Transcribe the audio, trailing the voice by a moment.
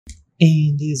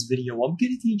In this video, I'm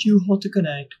going to teach you how to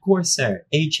connect Corsair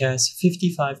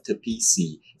HS55 to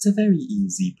PC. It's a very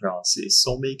easy process,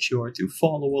 so make sure to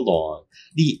follow along.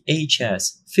 The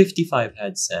HS55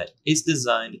 headset is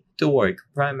designed to work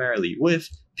primarily with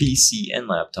PC and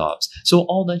laptops. So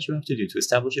all that you have to do to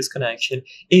establish this connection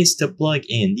is to plug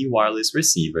in the wireless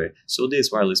receiver. So this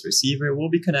wireless receiver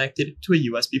will be connected to a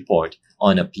USB port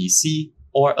on a PC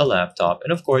or a laptop,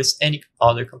 and of course any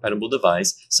other compatible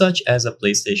device such as a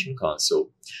PlayStation console.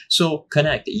 So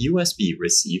connect a USB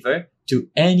receiver to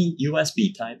any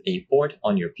USB Type-A port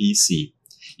on your PC.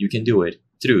 You can do it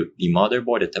through the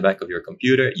motherboard at the back of your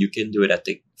computer. You can do it at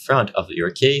the front of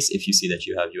your case if you see that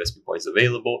you have USB ports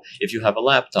available. If you have a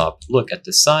laptop, look at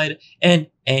the side, and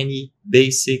any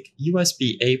basic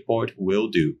USB-A port will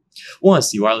do.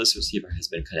 Once the wireless receiver has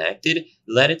been connected,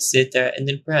 let it sit there and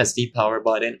then press the power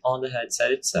button on the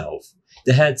headset itself.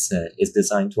 The headset is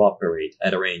designed to operate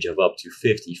at a range of up to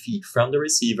 50 feet from the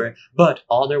receiver, but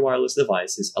other wireless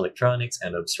devices, electronics,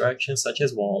 and obstructions such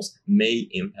as walls may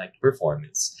impact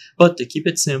performance. But to keep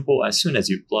it simple, as soon as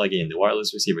you plug in the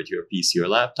wireless receiver to your PC or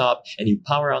laptop and you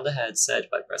power on the headset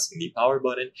by pressing the power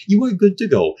button, you are good to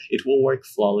go. It will work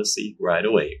flawlessly right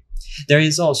away. There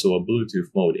is also a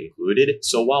Bluetooth mode included,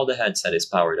 so while the headset is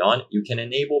powered on, you can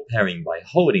enable pairing by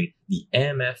holding the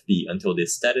MFB until the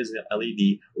status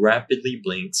LED rapidly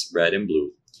blinks red and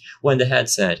blue. When the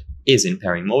headset is in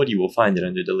pairing mode, you will find it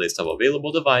under the list of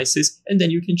available devices, and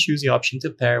then you can choose the option to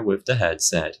pair with the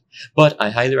headset. But I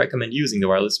highly recommend using the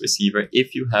wireless receiver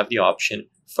if you have the option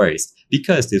first,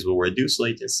 because this will reduce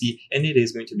latency and it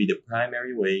is going to be the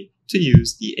primary way to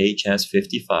use the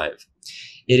HS55.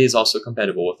 It is also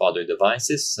compatible with other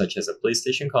devices such as a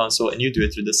PlayStation console, and you do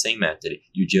it through the same method.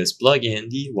 You just plug in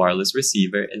the wireless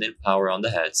receiver and then power on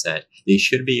the headset. They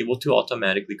should be able to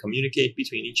automatically communicate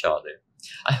between each other.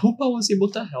 I hope I was able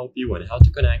to help you on how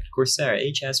to connect Corsair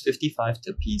HS55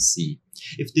 to PC.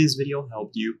 If this video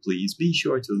helped you, please be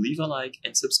sure to leave a like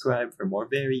and subscribe for more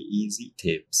very easy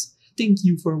tips. Thank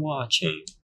you for watching.